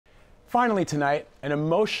Finally tonight, an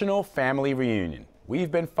emotional family reunion.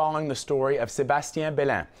 We've been following the story of Sebastien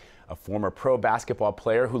Bellin, a former pro basketball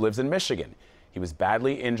player who lives in Michigan. He was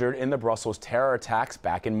badly injured in the Brussels terror attacks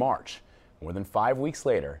back in March. More than 5 weeks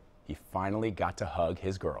later, he finally got to hug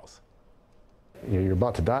his girls. You're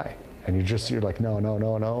about to die, and you're like, no, no,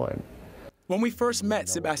 no, no. And when we first met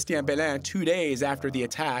Sebastien Bellin 2 days after the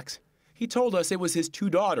attacks, he told us it was his 2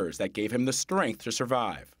 daughters that gave him the strength to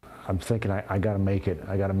survive. I'm thinking, I gotta make it.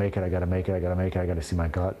 I gotta make it. I gotta make it. I gotta make it. I gotta see my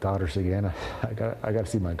daughters again. I gotta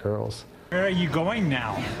see my girls. Where are you going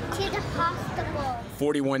now? To the hospital.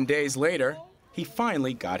 41 days later, he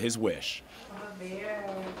finally got his wish.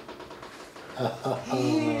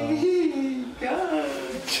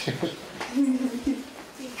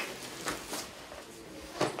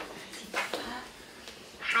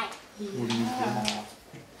 Hi. What are you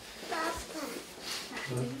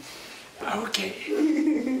doing? Okay.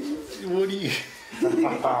 What do you?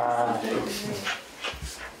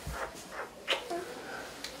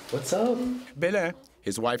 What's up? Bellin,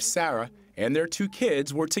 his wife Sarah, and their 2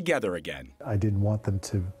 kids were together again. I didn't want them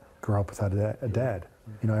to grow up without a dad.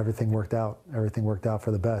 You know, everything worked out. Everything worked out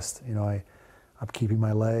for the best. You know, I'm keeping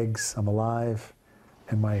my legs. I'm alive,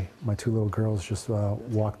 and my 2 little girls just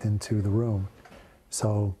walked into the room.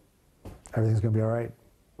 So everything's gonna be all right.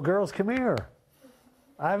 Girls, come here.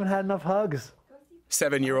 I haven't had enough hugs.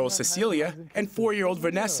 7-year-old Cecilia and 4-year-old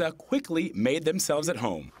Vanessa quickly made themselves at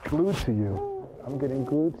home. Glued to you. I'm getting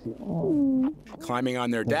glued to you. Climbing on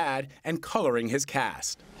their dad and coloring his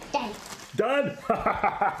cast. Done.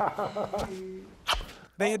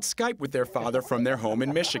 They had Skyped with their father from their home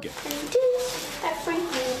in Michigan.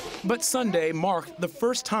 But Sunday marked the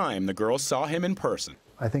first time the girls saw him in person.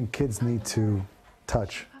 I think kids need to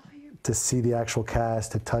touch, to see the actual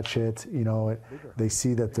cast, to touch it. You know, they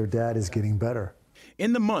see that their dad is getting better.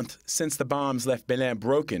 In the month since the bombs left Bellin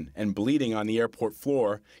broken and bleeding on the airport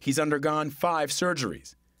floor, he's undergone 5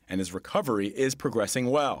 surgeries, and his recovery is progressing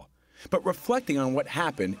well. But reflecting on what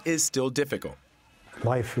happened is still difficult.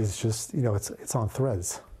 Life is just, you know, it's on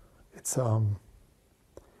threads. It's yeah.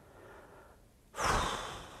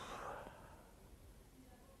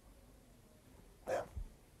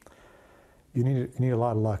 You need a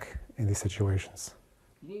lot of luck in these situations.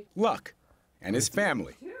 Luck, and his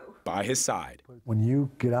family by his side. When you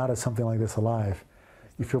get out of something like this alive,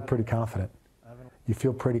 you feel pretty confident. You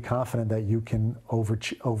feel pretty confident that you can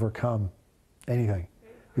overcome anything.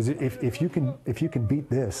 Because if you can beat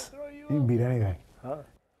this, you can beat anything.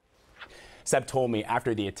 Seb told me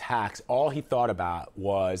after the attacks, all he thought about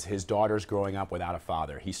was his daughters growing up without a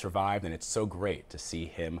father. He survived, and it's so great to see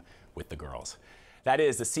him with the girls. That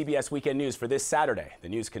is the CBS Weekend News for this Saturday. The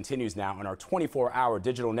news continues now on our 24-hour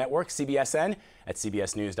digital network, CBSN, at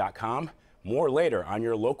cbsnews.com. More later on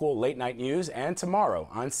your local late-night news, and tomorrow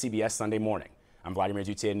on CBS Sunday Morning. I'm Vladimir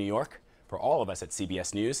Duthiers in New York. For all of us at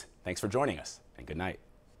CBS News, thanks for joining us, and good night.